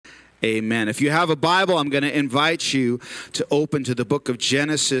Amen. If you have a Bible, I'm going to invite you to open to the book of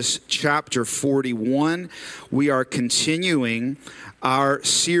Genesis chapter 41. We are continuing our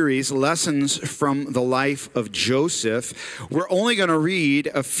series, Lessons from the Life of Joseph. We're only going to read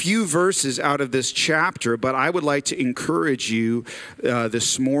a few verses out of this chapter, but I would like to encourage you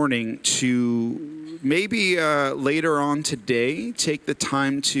this morning to maybe later on today, take the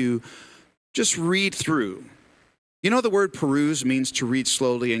time to just read through. You know, the word peruse means to read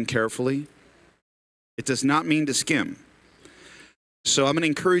slowly and carefully. It does not mean to skim. So I'm going to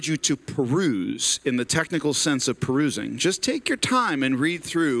encourage you to peruse in the technical sense of perusing. Just take your time and read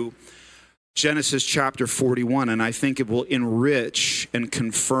through Genesis chapter 41, and I think it will enrich and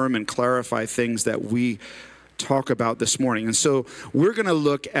confirm and clarify things that we talk about this morning. And so we're going to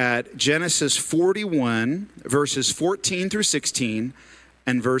look at Genesis 41, verses 14 through 16,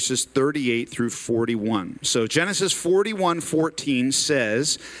 and verses 38 through 41. So Genesis 41:14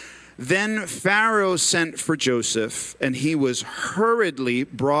 says, "Then Pharaoh sent for Joseph, and he was hurriedly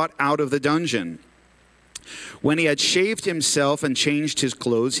brought out of the dungeon. When he had shaved himself and changed his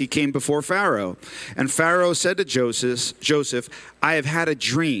clothes, he came before Pharaoh. And Pharaoh said to Joseph, I have had a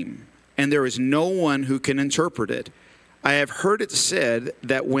dream, and there is no one who can interpret it. I have heard it said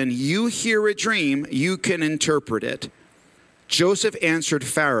that when you hear a dream, you can interpret it. Joseph answered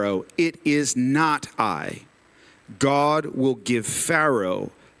Pharaoh, It is not I. God will give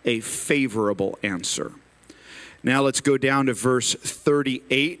Pharaoh a favorable answer." Now let's go down to verse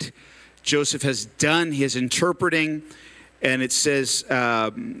 38. Joseph has done his interpreting, and it says,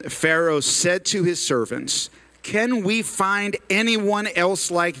 Pharaoh said to his servants, "Can we find anyone else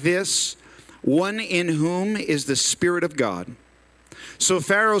like this, one in whom is the Spirit of God?" So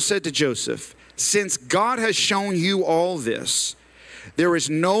Pharaoh said to Joseph, "Since God has shown you all this, there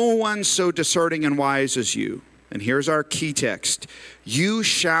is no one so discerning and wise as you." And here's our key text. "You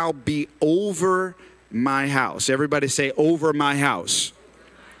shall be over my house." Everybody say, "Over my house."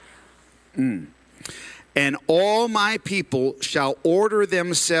 "And all my people shall order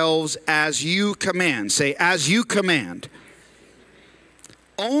themselves as you command." Say, "As you command."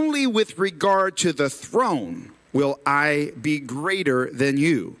 "Only with regard to the throne will I be greater than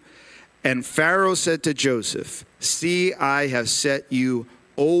you." And Pharaoh said to Joseph, "See, I have set you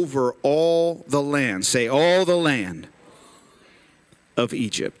over all the land." Say, all the land of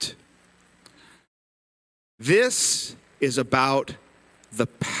Egypt. This is about the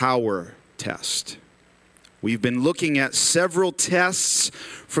power test. We've been looking at several tests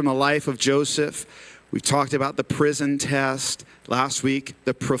from the life of Joseph. We've talked about the prison test, last week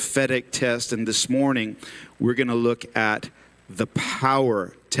the prophetic test, and this morning we're going to look at the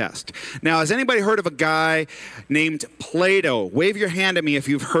power test. Now, has anybody heard of a guy named Plato? Wave your hand at me if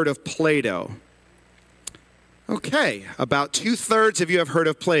you've heard of Plato. Okay, about 2/3 of you have heard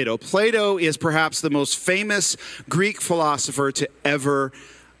of Plato. Plato is perhaps the most famous Greek philosopher to ever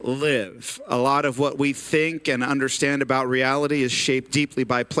live. A lot of what we think and understand about reality is shaped deeply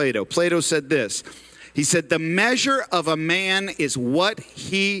by Plato. Plato said this. He said, "The measure of a man is what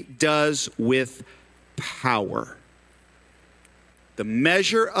he does with power." The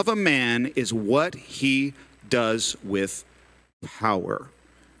measure of a man is what he does with power.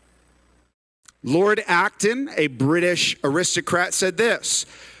 Lord Acton, a British aristocrat, said this: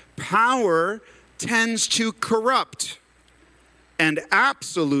 "Power tends to corrupt, and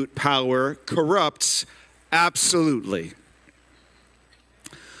absolute power corrupts absolutely."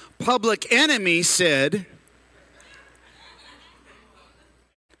 Public Enemy said,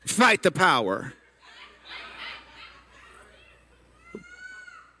 "Fight the power."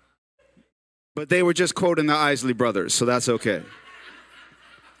 But they were just quoting the Isley Brothers, so that's okay.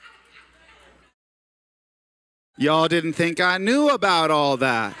 Y'all didn't think I knew about all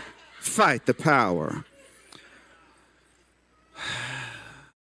that. Fight the power.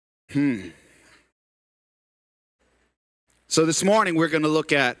 So this morning we're going to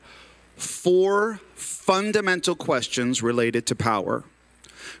look at 4 fundamental questions related to power.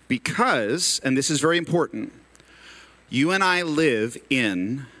 Because, and this is very important, you and I live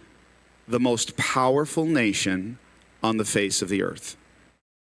in the most powerful nation on the face of the earth.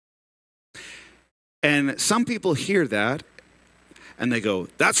 And some people hear that and they go,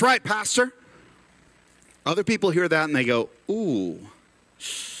 "That's right, Pastor." Other people hear that and they go, "Ooh,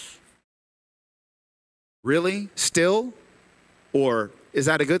 really? Still? Or is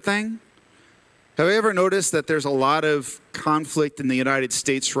that a good thing?" Have you ever noticed that there's a lot of conflict in the United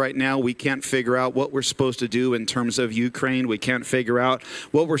States right now? We can't figure out what we're supposed to do in terms of Ukraine. We can't figure out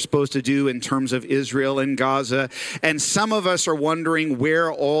what we're supposed to do in terms of Israel and Gaza. And some of us are wondering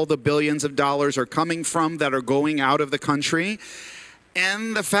where all the billions of dollars are coming from that are going out of the country.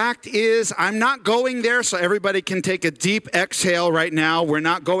 And the fact is, I'm not going there, so everybody can take a deep exhale right now. We're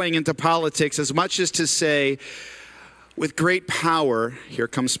not going into politics as much as to say, with great power, here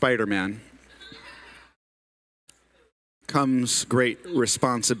comes Spider-Man, comes great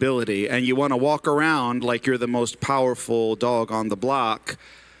responsibility. And you want to walk around like you're the most powerful dog on the block.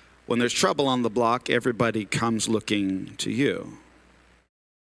 When there's trouble on the block, everybody comes looking to you.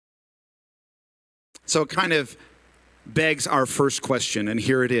 So it kind of begs our first question, and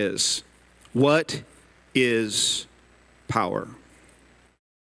here it is. What is power?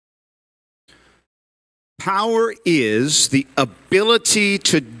 Power is the ability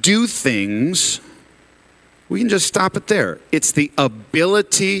to do things. We can just stop it there. It's the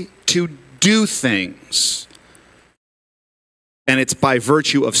ability to do things. And it's by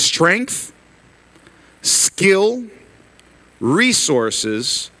virtue of strength, skill,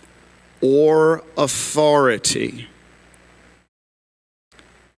 resources, or authority.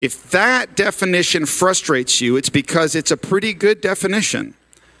 If that definition frustrates you, it's because it's a pretty good definition.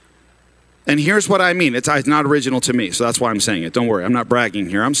 And here's what I mean. It's not original to me, so that's why I'm saying it. Don't worry, I'm not bragging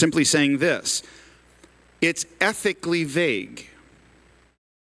here. I'm simply saying this. It's ethically vague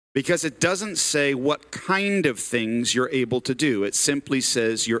because it doesn't say what kind of things you're able to do. It simply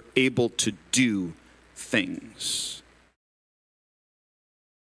says you're able to do things.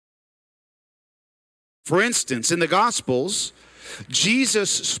 For instance, in the Gospels,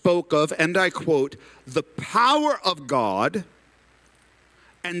 Jesus spoke of, and I quote, the power of God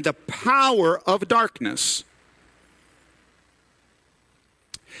and the power of darkness.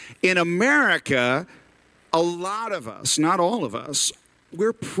 In America, a lot of us, not all of us,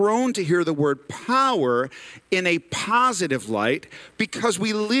 we're prone to hear the word power in a positive light because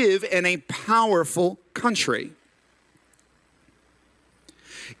we live in a powerful country.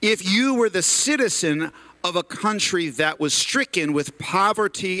 If you were the citizen of a country that was stricken with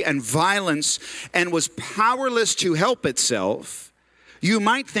poverty and violence and was powerless to help itself, you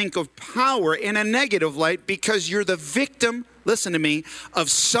might think of power in a negative light because you're the victim, listen to me,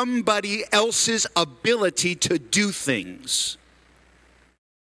 of somebody else's ability to do things.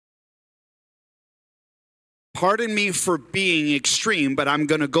 Pardon me for being extreme, but I'm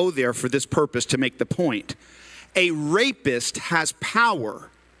going to go there for this purpose to make the point. A rapist has power.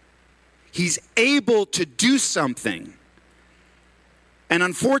 He's able to do something. And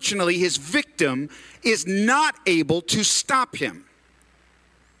unfortunately, his victim is not able to stop him.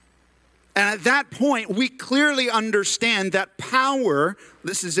 And at that point, we clearly understand that power,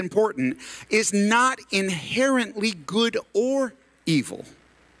 this is important, is not inherently good or evil.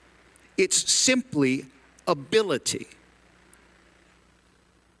 It's simply ability.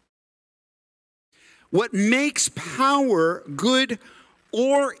 What makes power good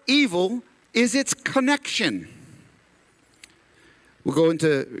or evil is its connection. We'll go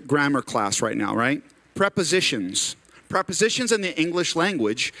into grammar class right now, right? Prepositions. Prepositions in the English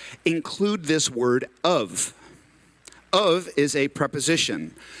language include this word of. Of is a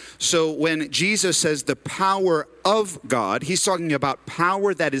preposition. So when Jesus says the power of God, he's talking about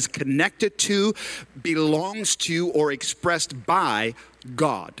power that is connected to, belongs to, or expressed by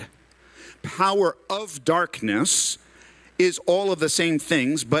God. Power of darkness is all of the same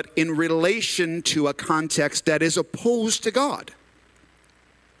things, but in relation to a context that is opposed to God.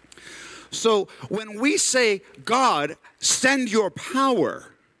 So when we say, God, send your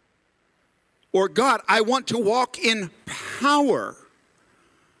power, or God, I want to walk in power,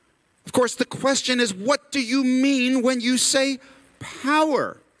 of course, the question is, what do you mean when you say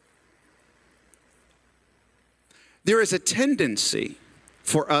power? There is a tendency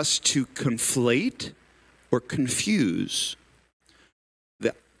for us to conflate or confuse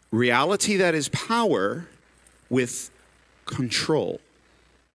the reality that is power with control.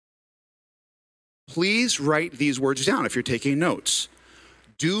 Please write these words down if you're taking notes.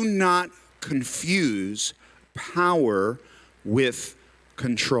 Do not confuse power with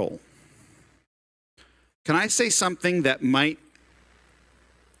control. Can I say something that might,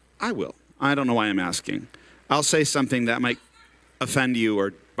 I will. I don't know why I'm asking. I'll say something that might offend you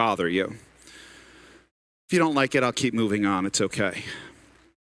or bother you. If you don't like it, I'll keep moving on. It's okay.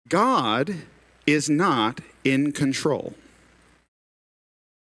 God is not in control.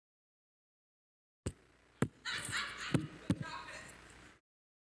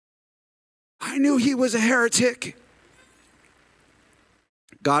 I knew he was a heretic.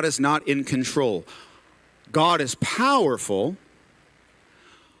 God is not in control. God is powerful,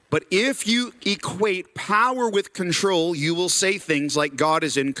 but if you equate power with control, you will say things like God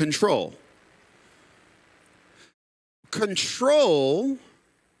is in control. Control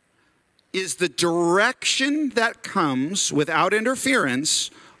is the direction that comes without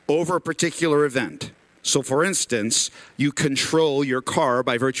interference over a particular event. So for instance, you control your car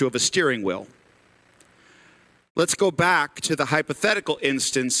by virtue of a steering wheel. Let's go back to the hypothetical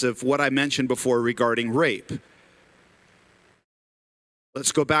instance of what I mentioned before regarding rape.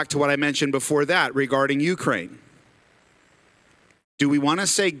 Let's go back to what I mentioned before that regarding Ukraine. Do we want to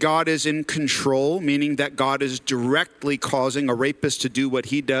say God is in control, meaning that God is directly causing a rapist to do what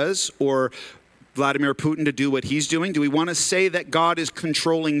he does, or Vladimir Putin to do what he's doing? Do we want to say that God is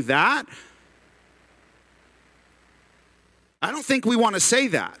controlling that? I don't think we want to say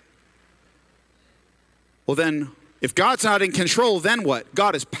that. Well then, if God's not in control, then what?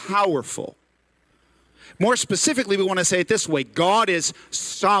 God is powerful. More specifically, we want to say it this way: God is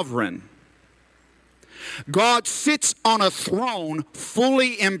sovereign. God sits on a throne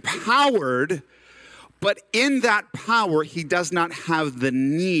fully empowered, but in that power, he does not have the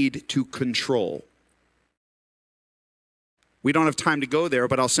need to control. We don't have time to go there,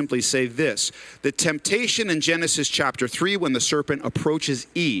 but I'll simply say this. The temptation in Genesis chapter 3, when the serpent approaches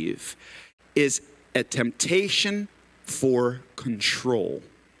Eve, is a temptation for control.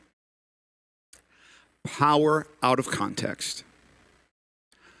 Power out of context.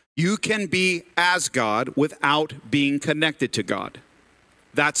 You can be as God without being connected to God.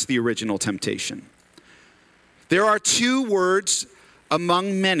 That's the original temptation. There are two words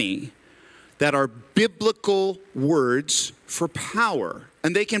among many that are biblical words for power.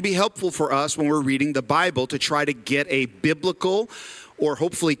 And they can be helpful for us when we're reading the Bible to try to get a biblical or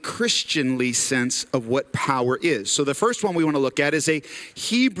hopefully Christianly sense of what power is. So the first one we want to look at is a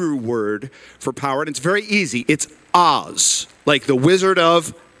Hebrew word for power, and it's very easy. It's Oz, like the Wizard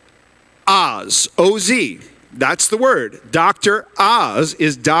of Oz, O-Z. That's the word. Dr. Oz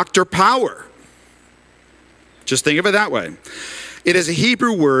is Dr. Power. Just think of it that way. It is a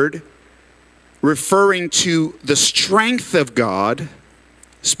Hebrew word referring to the strength of God,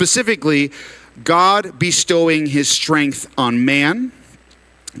 specifically God bestowing his strength on man.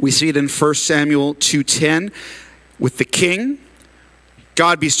 We see it in 1 Samuel 2:10 with the king.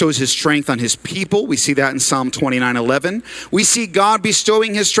 God bestows his strength on his people. We see that in Psalm 29:11. We see God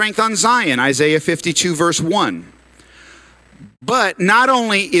bestowing his strength on Zion, Isaiah 52 verse 1. But not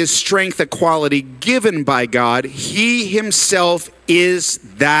only is strength a quality given by God, he himself is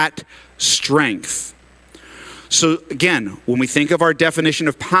that strength. So again, when we think of our definition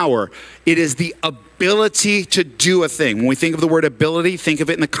of power, it is the ability to do a thing. When we think of the word ability, think of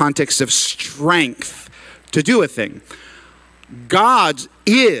it in the context of strength to do a thing. God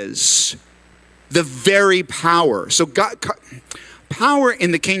is the very power. So power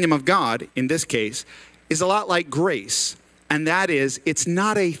in the kingdom of God, in this case, is a lot like grace. And that is, it's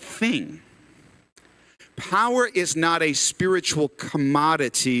not a thing. Power is not a spiritual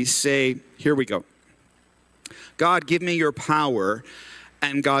commodity. Say, here we go. God, give me your power.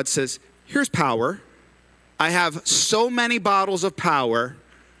 And God says, here's power. I have so many bottles of power.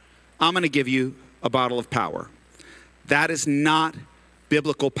 I'm going to give you a bottle of power. That is not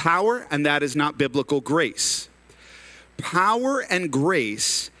biblical power, and that is not biblical grace. Power and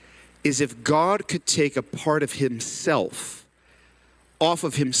grace is if God could take a part of himself off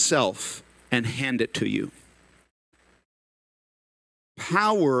of himself and hand it to you.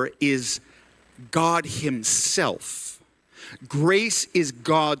 Power is God himself. Grace is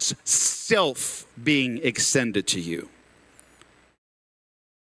God's self being extended to you.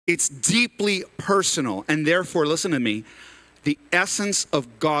 It's deeply personal, and therefore, listen to me, the essence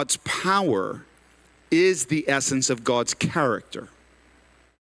of God's power is the essence of God's character.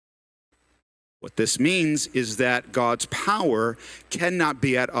 What this means is that God's power cannot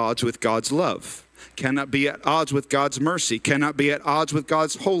be at odds with God's love, cannot be at odds with God's mercy, cannot be at odds with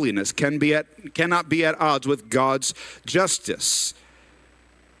God's holiness, cannot be at odds with God's justice.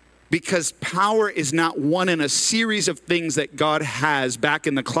 Because power is not one in a series of things that God has back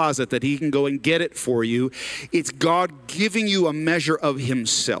in the closet that he can go and get it for you. It's God giving you a measure of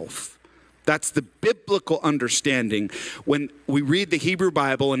himself. That's the biblical understanding. When we read the Hebrew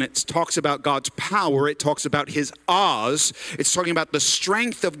Bible and it talks about God's power, it talks about his Oz. It's talking about the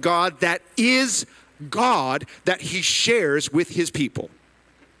strength of God that is God that he shares with his people.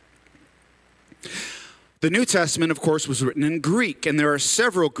 The New Testament, of course, was written in Greek, and there are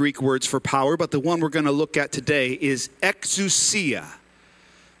several Greek words for power, but the one we're going to look at today is exousia.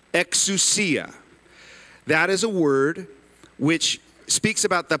 Exousia. That is a word which speaks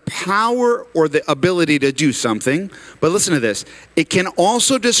about the power or the ability to do something. But listen to this. It can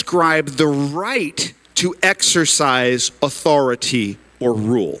also describe the right to exercise authority or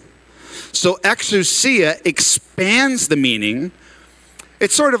rule. So exousia expands the meaning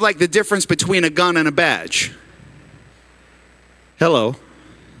It's sort of like the difference between a gun and a badge. Hello.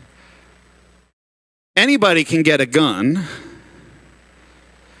 Anybody can get a gun,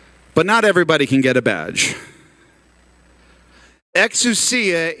 but not everybody can get a badge.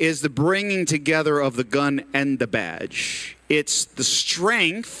 Exousia is the bringing together of the gun and the badge. It's the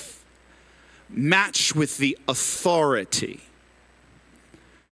strength matched with the authority.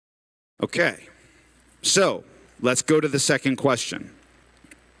 Okay, so let's go to the second question.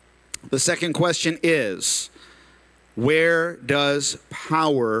 The second question is, where does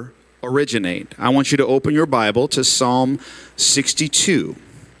power originate? I want you to open your Bible to Psalm 62.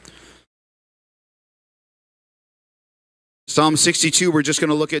 Psalm 62, we're just going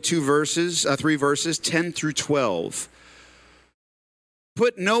to look at three verses, 10 through 12.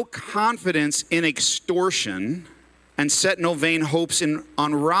 Put no confidence in extortion and set no vain hopes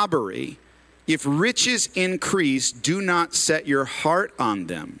on robbery. If riches increase, do not set your heart on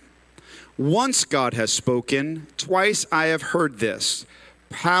them. Once God has spoken, twice I have heard this.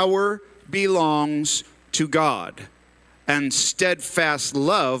 Power belongs to God, and steadfast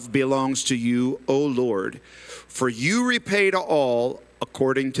love belongs to you, O Lord. For you repay to all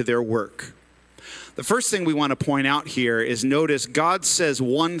according to their work. The first thing we want to point out here is notice God says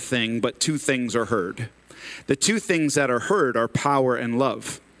one thing, but two things are heard. The two things that are heard are power and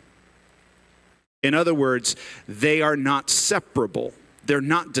love. In other words, they are not separable. They're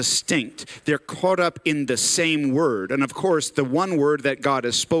not distinct. They're caught up in the same word. And of course, the one word that God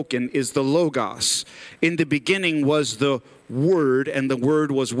has spoken is the Logos. In the beginning was the Word, and the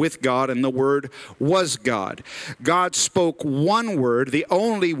Word was with God, and the Word was God. God spoke one word, the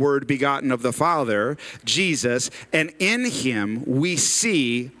only Word begotten of the Father, Jesus, and in him we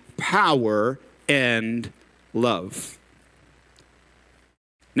see power and love.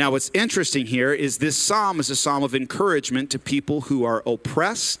 Now, what's interesting here is this psalm is a psalm of encouragement to people who are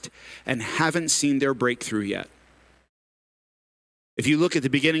oppressed and haven't seen their breakthrough yet. If you look at the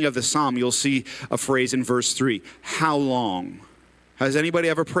beginning of the psalm, you'll see a phrase in verse 3, how long? Has anybody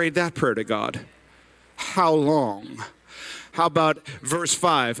ever prayed that prayer to God? How long? How about verse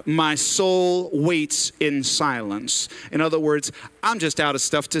 5? My soul waits in silence. In other words, I'm just out of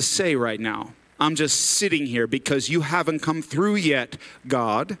stuff to say right now. I'm just sitting here because you haven't come through yet,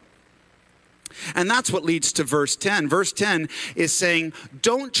 God. And that's what leads to verse 10. Verse 10 is saying,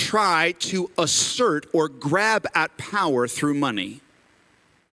 don't try to assert or grab at power through money.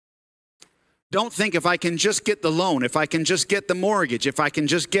 Don't think if I can just get the loan, if I can just get the mortgage, if I can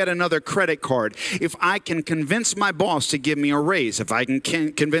just get another credit card, if I can convince my boss to give me a raise, if I can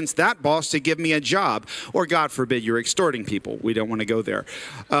convince that boss to give me a job, or God forbid you're extorting people. We don't want to go there.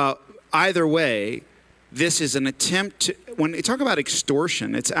 Either way, this is an attempt to, when they talk about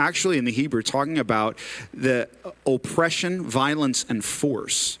extortion, it's actually in the Hebrew talking about the oppression, violence, and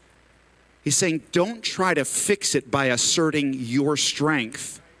force. He's saying, don't try to fix it by asserting your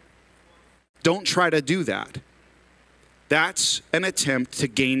strength. Don't try to do that. That's an attempt to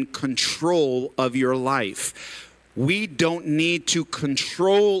gain control of your life. We don't need to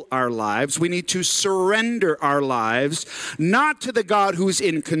control our lives. We need to surrender our lives, not to the God who's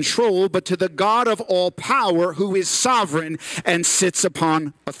in control, but to the God of all power who is sovereign and sits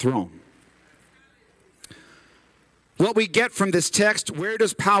upon a throne. What we get from this text, where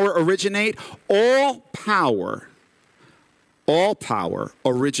does power originate? All power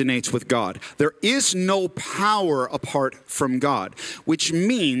originates with God. There is no power apart from God, which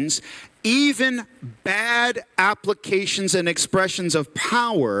means even bad applications and expressions of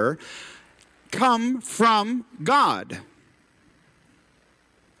power come from God.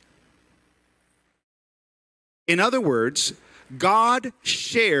 In other words, God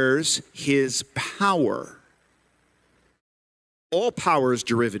shares his power. All power is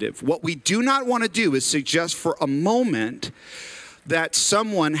derivative. What we do not want to do is suggest for a moment that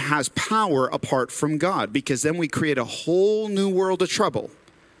someone has power apart from God, because then we create a whole new world of trouble.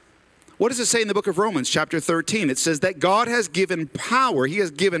 What does it say in the book of Romans, chapter 13? It says that God has given power. He has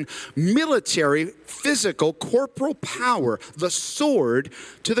given military, physical, corporal power, the sword,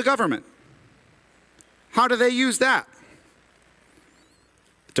 to the government. How do they use that?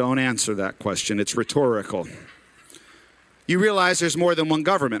 Don't answer that question. It's rhetorical. You realize there's more than one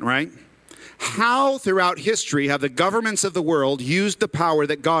government, right? How throughout history have the governments of the world used the power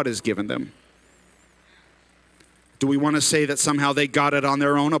that God has given them? Do we want to say that somehow they got it on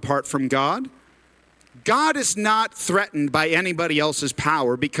their own apart from God? God is not threatened by anybody else's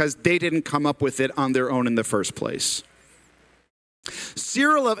power because they didn't come up with it on their own in the first place.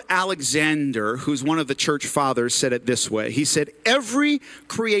 Cyril of Alexander, who's one of the church fathers, said it this way. He said, every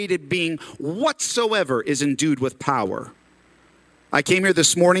created being whatsoever is endued with power. I came here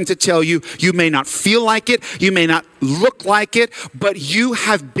this morning to tell you, you may not feel like it, you may not look like it, but you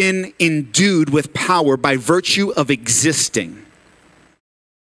have been endued with power by virtue of existing.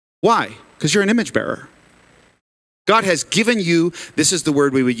 Why? Because you're an image bearer. God has given you, this is the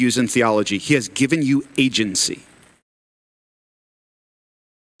word we would use in theology, he has given you agency.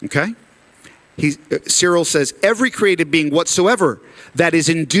 Okay? Cyril says, every created being whatsoever that is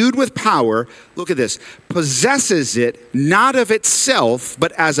endued with power, look at this, possesses it not of itself,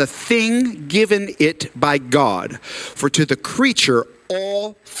 but as a thing given it by God. For to the creature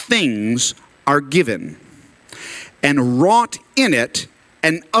all things are given, and wrought in it,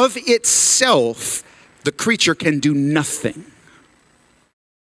 and of itself the creature can do nothing.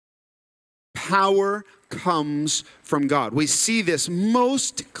 Power comes from God. We see this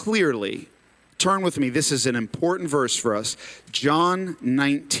most clearly. Turn with me. This is an important verse for us. John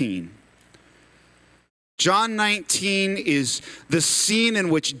 19. John 19 is the scene in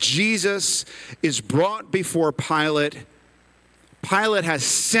which Jesus is brought before Pilate. Pilate has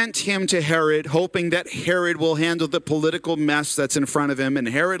sent him to Herod, hoping that Herod will handle the political mess that's in front of him. And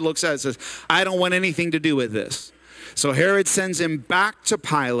Herod looks at it and says, I don't want anything to do with this. So Herod sends him back to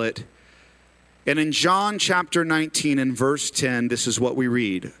Pilate. And in John chapter 19 and verse 10, this is what we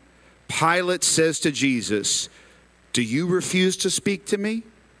read. Pilate says to Jesus, do you refuse to speak to me?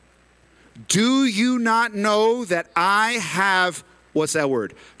 Do you not know that I have, what's that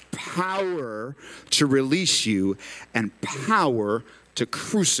word? Power to release you and power to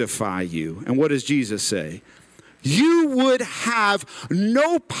crucify you. And what does Jesus say? You would have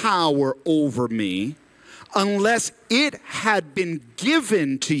no power over me unless it had been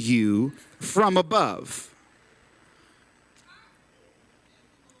given to you from above.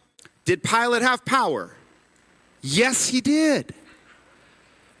 Did Pilate have power? Yes, he did.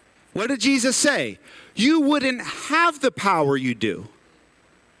 What did Jesus say? You wouldn't have the power you do.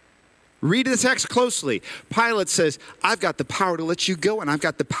 Read the text closely. Pilate says, I've got the power to let you go, and I've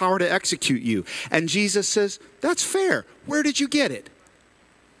got the power to execute you. And Jesus says, that's fair. Where did you get it?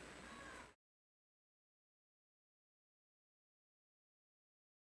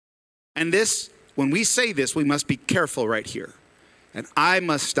 And this, when we say this, we must be careful right here. And I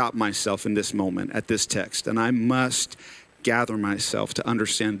must stop myself in this moment at this text, and I must gather myself to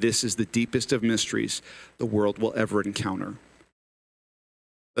understand this is the deepest of mysteries the world will ever encounter.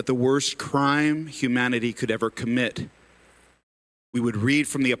 That the worst crime humanity could ever commit, we would read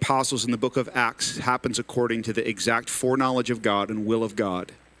from the apostles in the book of Acts, happens according to the exact foreknowledge of God and will of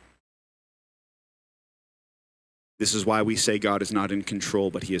God. This is why we say God is not in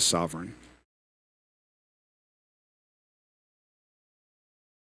control, but he is sovereign.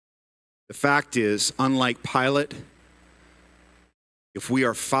 The fact is, unlike Pilate, if we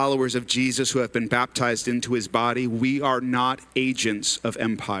are followers of Jesus who have been baptized into his body, we are not agents of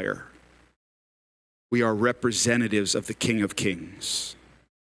empire. We are representatives of the King of Kings.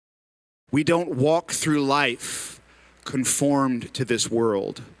 We don't walk through life conformed to this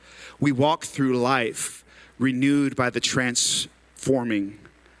world. We walk through life renewed by the transforming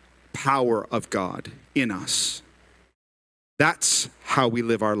power of God in us. That's how we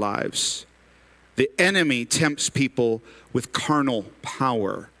live our lives. The enemy tempts people with carnal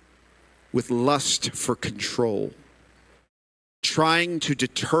power, with lust for control, trying to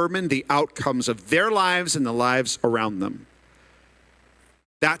determine the outcomes of their lives and the lives around them.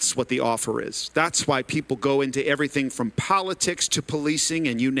 That's what the offer is. That's why people go into everything from politics to policing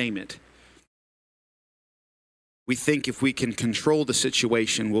and you name it. We think if we can control the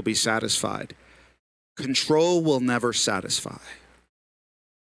situation, we'll be satisfied. Control will never satisfy.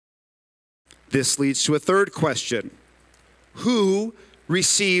 This leads to a third question. Who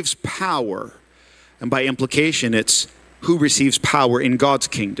receives power? And by implication, it's who receives power in God's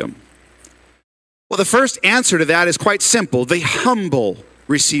kingdom? Well, the first answer to that is quite simple. The humble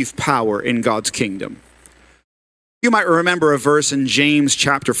receive power in God's kingdom. You might remember a verse in James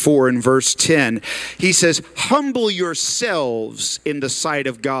chapter 4 and verse 10. He says, humble yourselves in the sight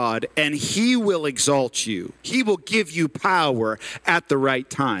of God, and he will exalt you. He will give you power at the right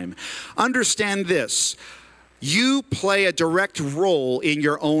time. Understand this. You play a direct role in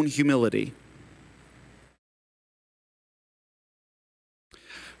your own humility.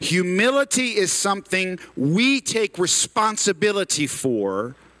 Humility is something we take responsibility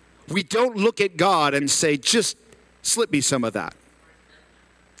for. We don't look at God and say, just slip me some of that.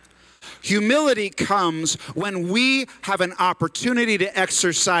 Humility comes when we have an opportunity to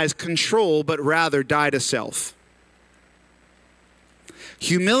exercise control, but rather die to self.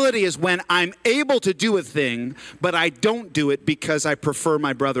 Humility is when I'm able to do a thing, but I don't do it because I prefer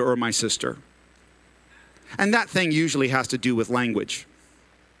my brother or my sister. And that thing usually has to do with language.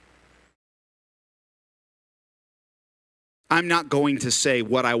 I'm not going to say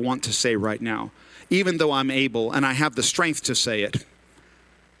what I want to say right now. Even though I'm able and I have the strength to say it,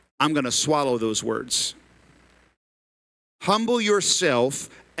 I'm going to swallow those words. Humble yourself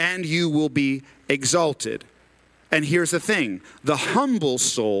and you will be exalted. And here's the thing. The humble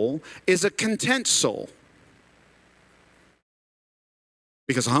soul is a content soul.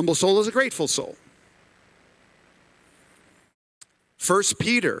 Because a humble soul is a grateful soul. 1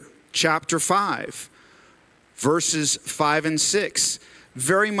 Peter chapter 5, verses 5 and 6.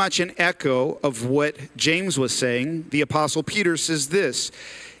 Very much an echo of what James was saying. The Apostle Peter says this: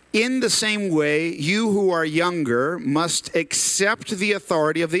 in the same way, you who are younger must accept the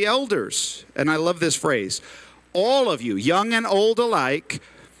authority of the elders. And I love this phrase. All of you, young and old alike,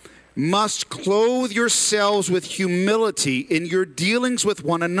 must clothe yourselves with humility in your dealings with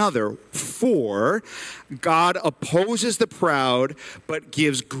one another. For God opposes the proud, but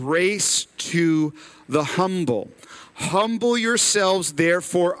gives grace to the humble. Humble yourselves,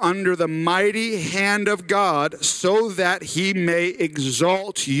 therefore, under the mighty hand of God, so that he may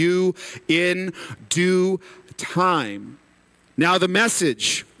exalt you in due time. Now the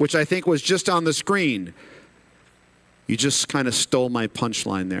message, which I think was just on the screen. You just kind of stole my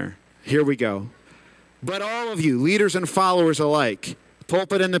punchline there. Here we go. But all of you, leaders and followers alike,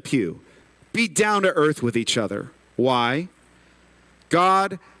 pulpit and the pew, be down to earth with each other. Why?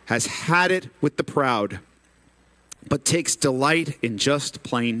 God has had it with the proud, but takes delight in just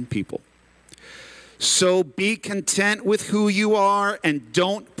plain people. So be content with who you are and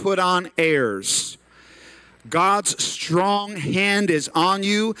don't put on airs. God's strong hand is on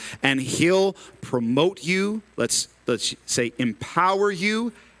you and he'll promote you. Let's say empower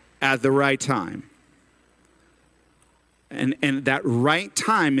you at the right time. And that right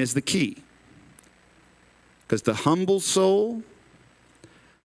time is the key. Because the humble soul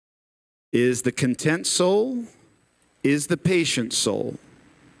is the content soul, is the patient soul.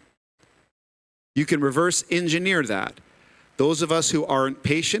 You can reverse engineer that. Those of us who aren't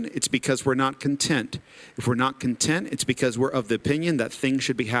patient, it's because we're not content. If we're not content, it's because we're of the opinion that things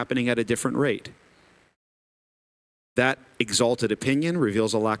should be happening at a different rate. That exalted opinion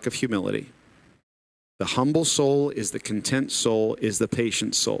reveals a lack of humility. The humble soul is the content soul, is the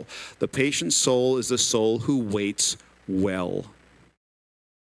patient soul. The patient soul is the soul who waits well.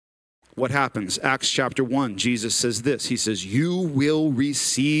 What happens? Acts chapter 1, Jesus says this. He says, you will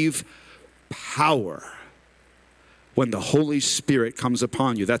receive power when the Holy Spirit comes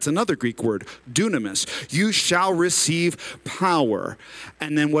upon you. That's another Greek word, dunamis. You shall receive power.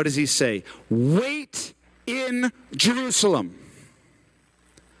 And then what does he say? Wait in Jerusalem.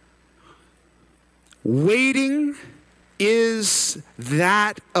 Waiting is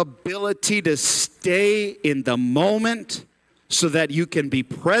that ability to stay in the moment so that you can be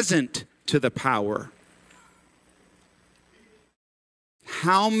present to the power.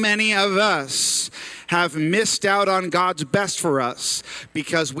 How many of us have missed out on God's best for us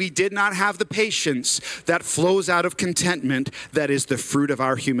because we did not have the patience that flows out of contentment that is the fruit of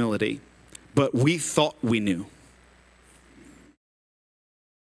our humility? But we thought we knew.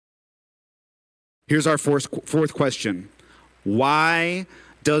 Here's our fourth question. Why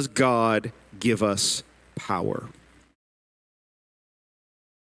does God give us power?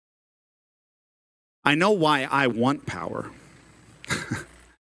 I know why I want power.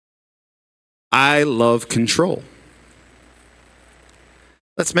 I love control.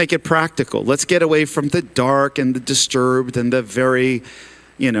 Let's make it practical. Let's get away from the dark and the disturbed and the very,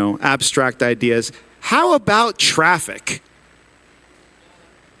 abstract ideas. How about traffic?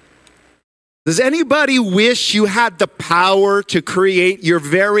 Does anybody wish you had the power to create your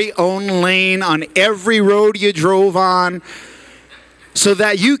very own lane on every road you drove on so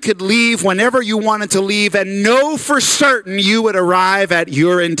that you could leave whenever you wanted to leave and know for certain you would arrive at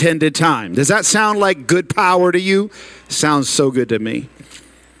your intended time? Does that sound like good power to you? Sounds so good to me.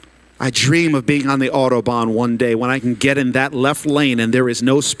 I dream of being on the Autobahn one day when I can get in that left lane and there is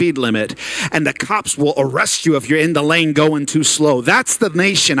no speed limit and the cops will arrest you if you're in the lane going too slow. That's the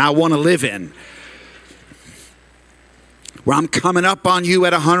nation I want to live in. Where I'm coming up on you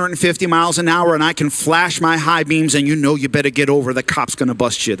at 150 miles an hour and I can flash my high beams and you better get over. The cop's going to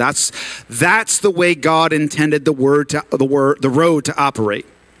bust you. That's the way God intended the road to operate.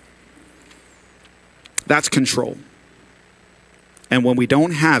 That's control. And when we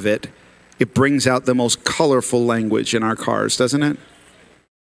don't have it, it brings out the most colorful language in our cars, doesn't it?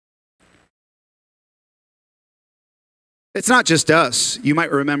 It's not just us. You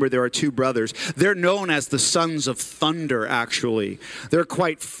might remember there are two brothers. They're known as the sons of thunder, actually. They're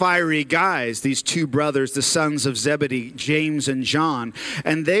quite fiery guys, these two brothers, the sons of Zebedee, James and John.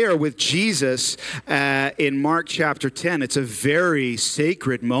 And they are with Jesus in Mark chapter 10. It's a very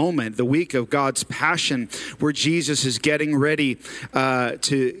sacred moment, the week of God's Passion, where Jesus is getting ready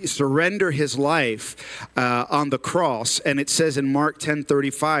to surrender his life on the cross. And it says in Mark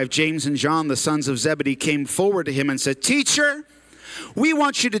 10:35, James and John, the sons of Zebedee, came forward to him and said, "Teacher, we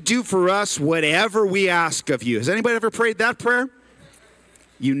want you to do for us whatever we ask of you." Has anybody ever prayed that prayer?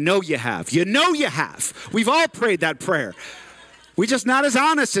 You know you have. You know you have. We've all prayed that prayer. We're just not as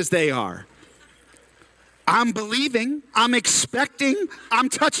honest as they are. I'm believing, I'm expecting, I'm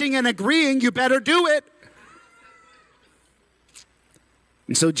touching and agreeing, you better do it.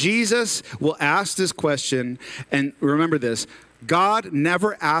 And so Jesus will ask this question, and remember this, God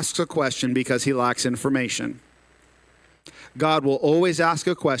never asks a question because he lacks information. God will always ask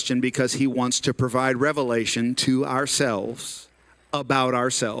a question because he wants to provide revelation to ourselves about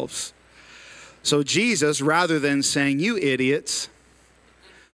ourselves. So Jesus, rather than saying, "You idiots,"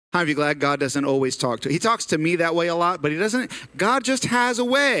 how are you glad God doesn't always talk to you? He talks to me that way a lot, but he doesn't. God just has a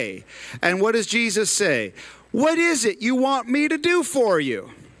way. And what does Jesus say? "What is it you want me to do for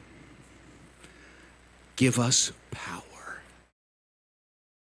you?" Give us power.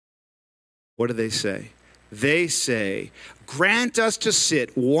 What do they say? They say, "Grant us to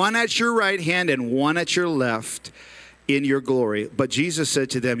sit one at your right hand and one at your left in your glory." But Jesus said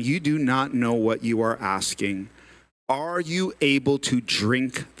to them, "You do not know what you are asking. Are you able to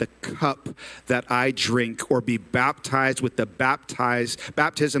drink the cup that I drink, or be baptized with the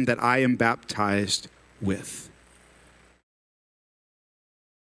baptism that I am baptized with?"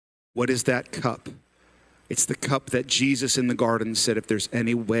 What is that cup? It's the cup that Jesus in the garden said, "If there's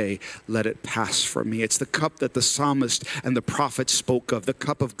any way, let it pass from me." It's the cup that the psalmist and the prophet spoke of, the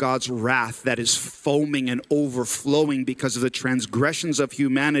cup of God's wrath that is foaming and overflowing because of the transgressions of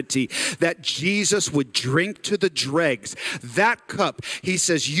humanity, that Jesus would drink to the dregs. That cup, he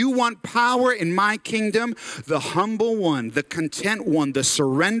says, "You want power in my kingdom? The humble one, the content one, the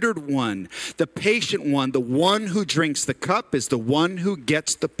surrendered one, the patient one, the one who drinks the cup is the one who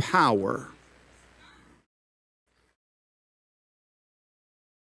gets the power."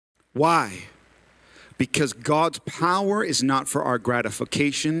 Why? Because God's power is not for our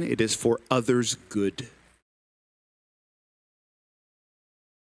gratification, it is for others' good.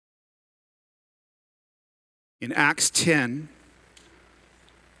 In Acts 10,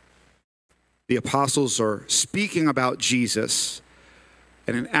 the apostles are speaking about Jesus.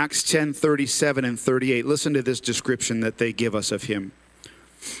 And in Acts 10:37 and 38, listen to this description that they give us of him.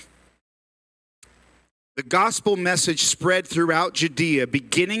 "The gospel message spread throughout Judea,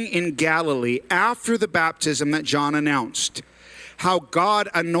 beginning in Galilee, after the baptism that John announced, how God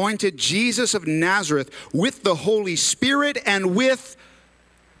anointed Jesus of Nazareth with the Holy Spirit and with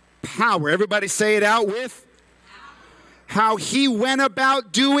power." Everybody say it out, with power. "How he went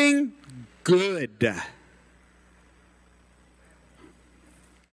about doing good."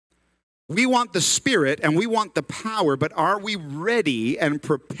 We want the Spirit and we want the power, but are we ready and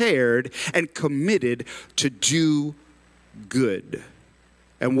prepared and committed to do good?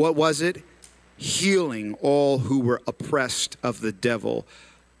 And what was it? Healing all who were oppressed of the devil,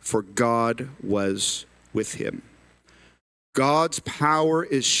 for God was with him. God's power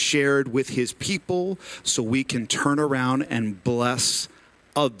is shared with his people so we can turn around and bless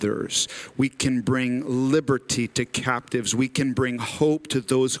others. We can bring liberty to captives. We can bring hope to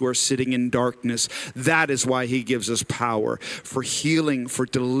those who are sitting in darkness. That is why he gives us power, for healing, for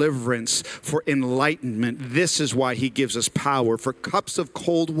deliverance, for enlightenment. This is why he gives us power, for cups of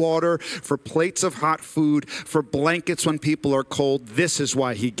cold water, for plates of hot food, for blankets when people are cold. This is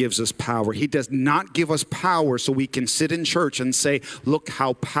why he gives us power. He does not give us power so we can sit in church and say, "Look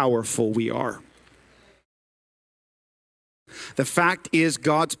how powerful we are." The fact is,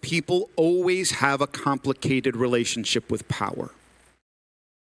 God's people always have a complicated relationship with power.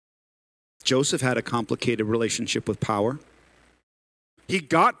 Joseph had a complicated relationship with power. He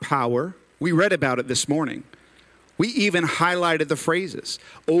got power. We read about it this morning. We even highlighted the phrases,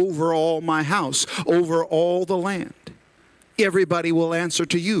 "over all my house, over all the land. Everybody will answer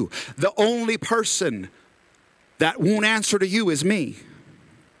to you. The only person that won't answer to you is me."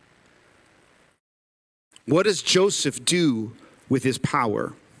 What does Joseph do with his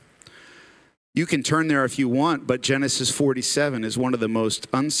power? You can turn there if you want, but Genesis 47 is one of the most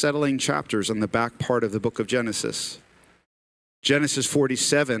unsettling chapters on the back part of the book of Genesis. Genesis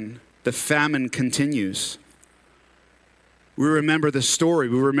 47, the famine continues. We remember the story.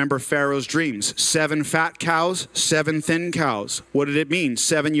 We remember Pharaoh's dreams. 7 fat cows, 7 thin cows. What did it mean?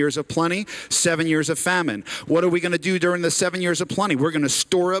 7 years of plenty, 7 years of famine. What are we going to do during the 7 years of plenty? We're going to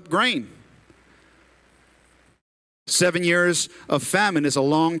store up grain. 7 years of famine is a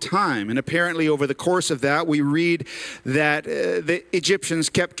long time. And apparently over the course of that, we read that the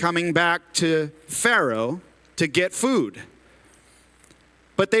Egyptians kept coming back to Pharaoh to get food.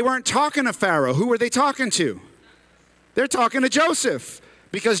 But they weren't talking to Pharaoh. Who were they talking to? They're talking to Joseph,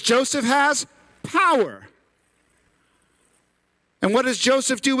 because Joseph has power. And what does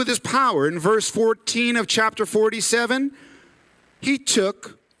Joseph do with his power? In verse 14 of chapter 47, he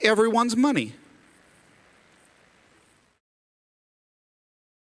took everyone's money.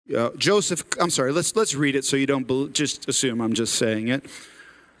 Let's read it so you don't just assume I'm just saying it.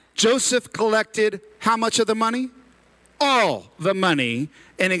 Joseph collected how much of the money? All the money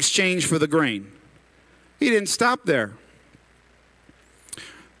in exchange for the grain. He didn't stop there.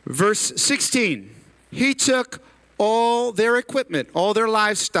 Verse 16, he took all their equipment, all their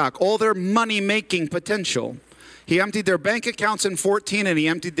livestock, all their money-making potential. He emptied their bank accounts in 14, and he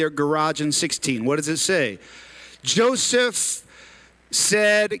emptied their garage in 16. What does it say? Joseph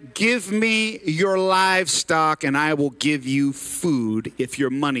said, give me your livestock, and I will give you food if your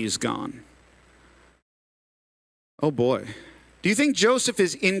money's gone. Oh, boy. Do you think Joseph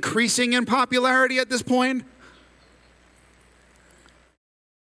is increasing in popularity at this point?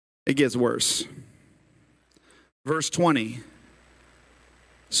 It gets worse. Verse 20.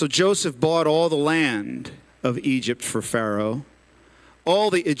 So Joseph bought all the land of Egypt for Pharaoh.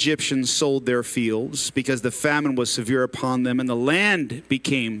 All the Egyptians sold their fields because the famine was severe upon them, and the land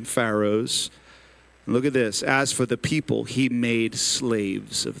became Pharaoh's. And look at this. As for the people, he made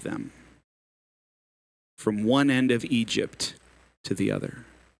slaves of them, from one end of Egypt to the other.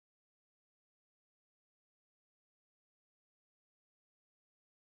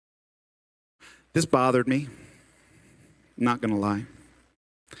 This bothered me, I'm not going to lie.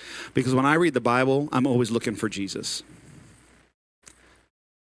 Because when I read the Bible, I'm always looking for Jesus.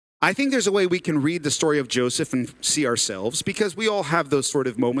 I think there's a way we can read the story of Joseph and see ourselves, because we all have those sort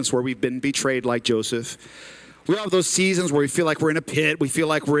of moments where we've been betrayed like Joseph. We all have those seasons where we feel like we're in a pit, we feel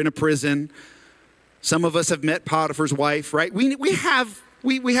like we're in a prison. Some of us have met Potiphar's wife, right? We have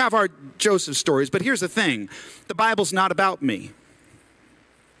our Joseph stories, but here's the thing. The Bible's not about me.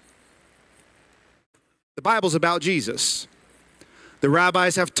 The Bible's about Jesus. The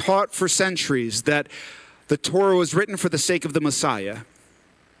rabbis have taught for centuries that the Torah was written for the sake of the Messiah.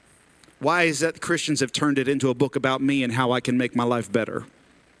 Why is that Christians have turned it into a book about me and how I can make my life better?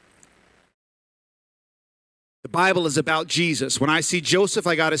 The Bible is about Jesus. When I see Joseph,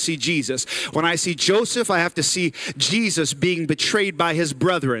 I got to see Jesus. When I see Joseph, I have to see Jesus being betrayed by his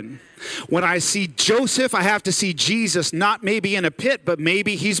brethren. When I see Joseph, I have to see Jesus not maybe in a pit, but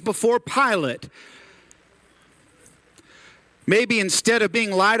maybe he's before Pilate. Maybe instead of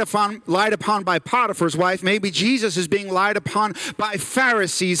being lied upon by Potiphar's wife, maybe Jesus is being lied upon by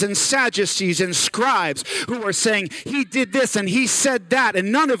Pharisees and Sadducees and scribes who are saying he did this and he said that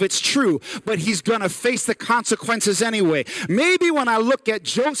and none of it's true, but he's going to face the consequences anyway. Maybe when I look at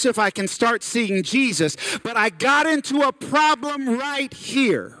Joseph, I can start seeing Jesus, but I got into a problem right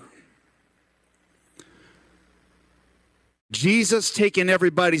here. Jesus taking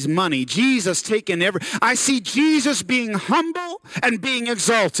everybody's money. Jesus taking I see Jesus being humble and being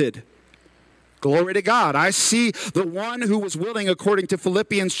exalted. Glory to God. I see the one who was willing, according to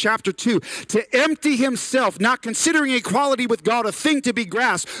Philippians chapter 2, to empty himself, not considering equality with God a thing to be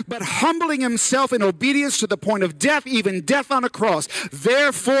grasped, but humbling himself in obedience to the point of death, even death on a cross.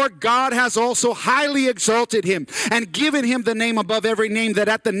 Therefore, God has also highly exalted him and given him the name above every name, that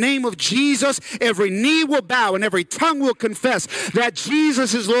at the name of Jesus, every knee will bow and every tongue will confess that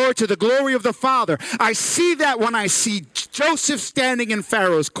Jesus is Lord, to the glory of the Father. I see that when I see Joseph standing in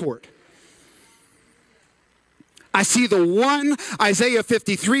Pharaoh's court. I see the one, Isaiah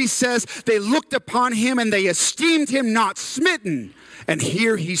 53 says, they looked upon him and they esteemed him not smitten. And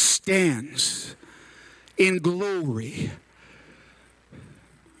here he stands in glory.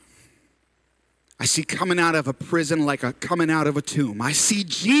 I see coming out of a prison like coming out of a tomb. I see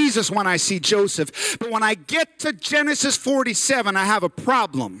Jesus when I see Joseph. But when I get to Genesis 47, I have a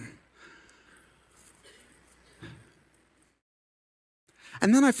problem.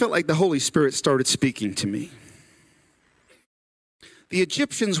 And then I felt like the Holy Spirit started speaking to me. The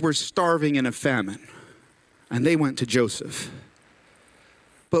Egyptians were starving in a famine, and they went to Joseph.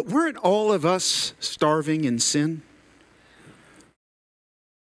 But weren't all of us starving in sin?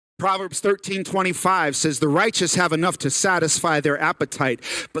 Proverbs 13:25 says, the righteous have enough to satisfy their appetite,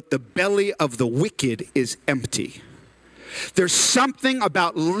 but the belly of the wicked is empty. There's something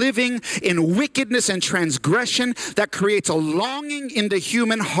about living in wickedness and transgression that creates a longing in the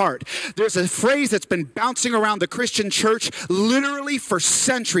human heart. There's a phrase that's been bouncing around the Christian church literally for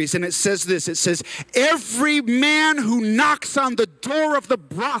centuries, and it says this. It says, every man who knocks on the door of the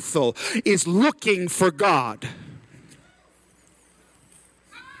brothel is looking for God.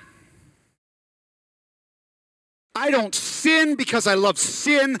 I don't sin because I love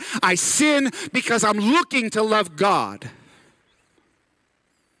sin. I sin because I'm looking to love God.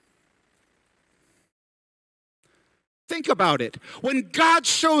 Think about it. When God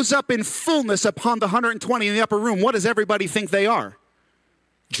shows up in fullness upon the 120 in the upper room, what does everybody think they are?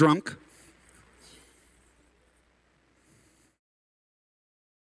 Drunk.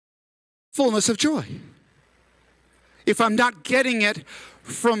 Fullness of joy. If I'm not getting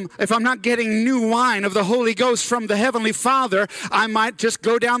new wine of the Holy Ghost from the Heavenly Father, I might just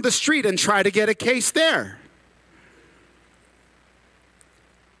go down the street and try to get a case there.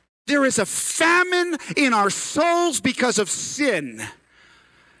 There is a famine in our souls because of sin.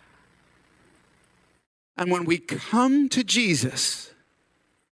 And when we come to Jesus,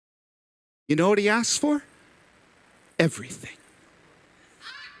 you know what he asks for? Everything.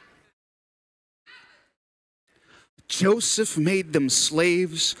 Joseph made them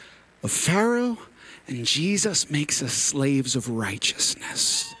slaves of Pharaoh, and Jesus makes us slaves of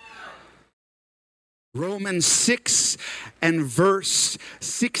righteousness. Romans 6 and verse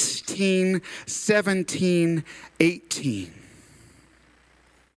 16, 17, 18.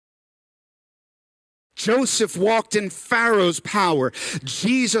 Joseph walked in Pharaoh's power.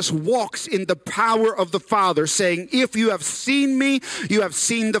 Jesus walks in the power of the Father, saying, if you have seen me, you have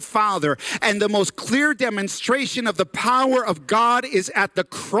seen the Father. And the most clear demonstration of the power of God is at the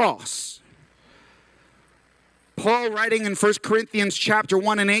cross. Paul, writing in 1 Corinthians chapter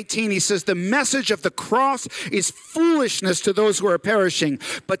 1 and 18, he says, the message of the cross is foolishness to those who are perishing,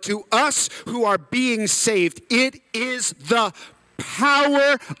 but to us who are being saved, it is the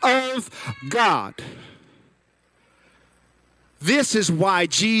power of God. This is why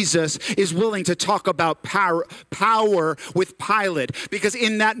Jesus is willing to talk about power with Pilate. Because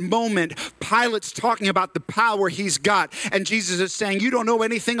in that moment, Pilate's talking about the power he's got. And Jesus is saying, you don't know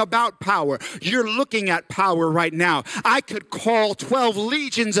anything about power. You're looking at power right now. I could call 12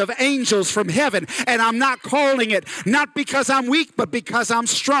 legions of angels from heaven, and I'm not calling it, not because I'm weak, but because I'm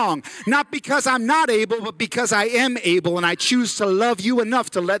strong. Not because I'm not able, but because I am able, and I choose to love you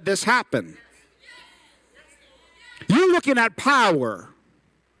enough to let this happen. You're looking at power,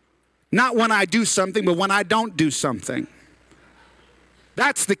 not when I do something, but when I don't do something.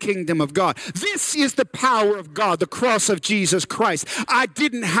 That's the kingdom of God. This is the power of God, the cross of Jesus Christ. I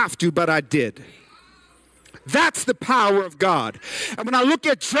didn't have to, but I did. That's the power of God. And when I look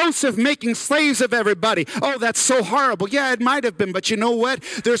at Joseph making slaves of everybody, oh, that's so horrible. Yeah, it might have been, but you know what?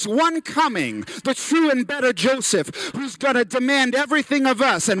 There's one coming, the true and better Joseph, who's going to demand everything of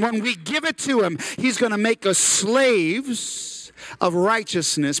us. And when we give it to him, he's going to make us slaves of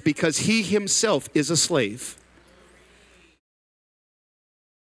righteousness because he himself is a slave.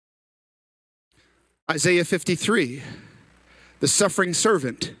 Isaiah 53, the suffering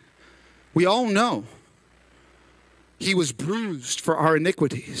servant. We all know he was bruised for our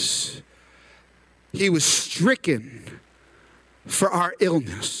iniquities. He was stricken for our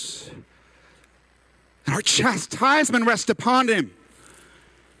illness. And our chastisement rests upon him.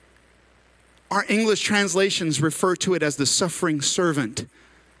 Our English translations refer to it as the suffering servant.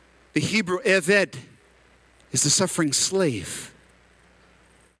 The Hebrew eved is the suffering slave.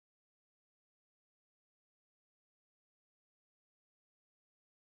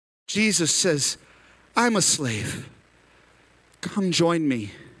 Jesus says, I'm a slave. Come join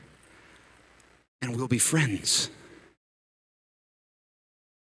me, and we'll be friends.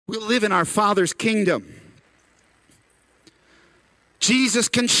 We'll live in our Father's kingdom. Jesus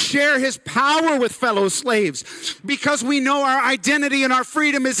can share his power with fellow slaves because we know our identity and our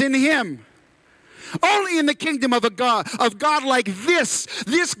freedom is in him. Only in the kingdom of a God like this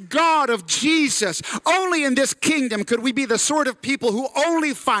God of Jesus, only in this kingdom could we be the sort of people who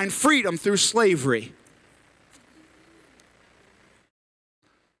only find freedom through slavery.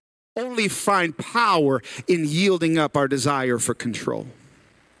 Only find power in yielding up our desire for control.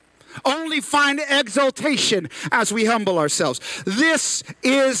 Only find exaltation as we humble ourselves. This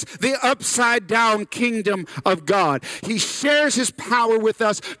is the upside down kingdom of God. He shares his power with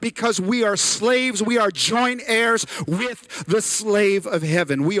us because we are slaves. We are joint heirs with the slave of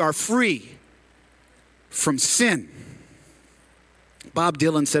heaven. We are free from sin. Bob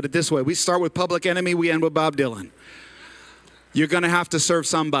Dylan said it this way. We start with Public Enemy, we end with Bob Dylan. You're going to have to serve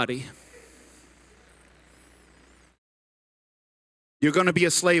somebody. You're going to be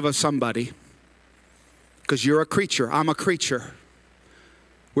a slave of somebody because you're a creature. I'm a creature.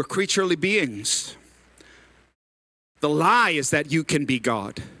 We're creaturely beings. The lie is that you can be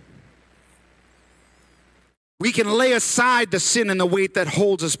God. We can lay aside the sin and the weight that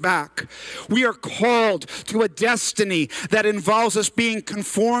holds us back. We are called to a destiny that involves us being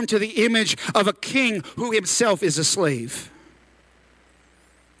conformed to the image of a king who himself is a slave.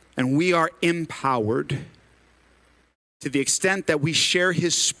 And we are empowered to the extent that we share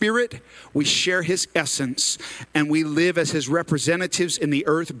his spirit, we share his essence, and we live as his representatives in the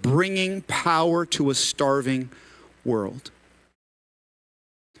earth, bringing power to a starving world.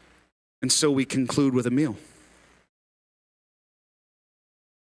 And so we conclude with a meal.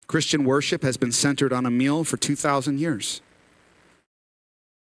 Christian worship has been centered on a meal for 2,000 years.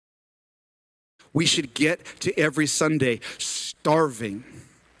 We should get to every Sunday starving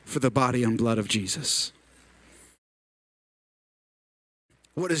for the body and blood of Jesus.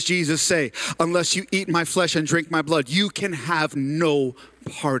 What does Jesus say? Unless you eat my flesh and drink my blood, you can have no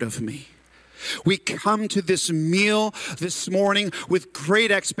part of me. We come to this meal this morning with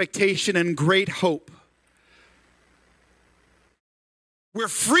great expectation and great hope. We're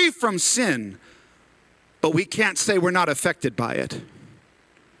free from sin, but we can't say we're not affected by it.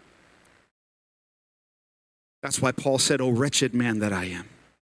 That's why Paul said, "O wretched man that I am,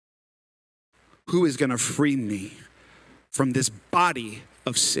 who is going to free me from this body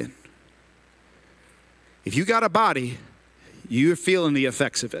of sin?" If you got a body, you're feeling the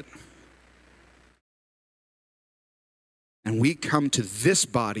effects of it. And we come to this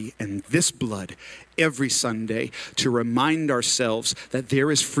body and this blood every Sunday to remind ourselves that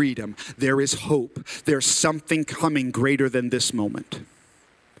there is freedom, there is hope, there's something coming greater than this moment.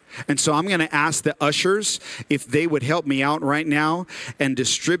 And so I'm going to ask the ushers if they would help me out right now and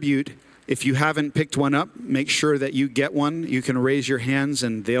distribute. If you haven't picked one up, make sure that you get one. You can raise your hands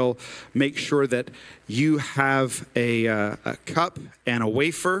and they'll make sure that you have a cup and a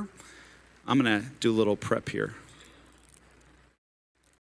wafer. I'm going to do a little prep here.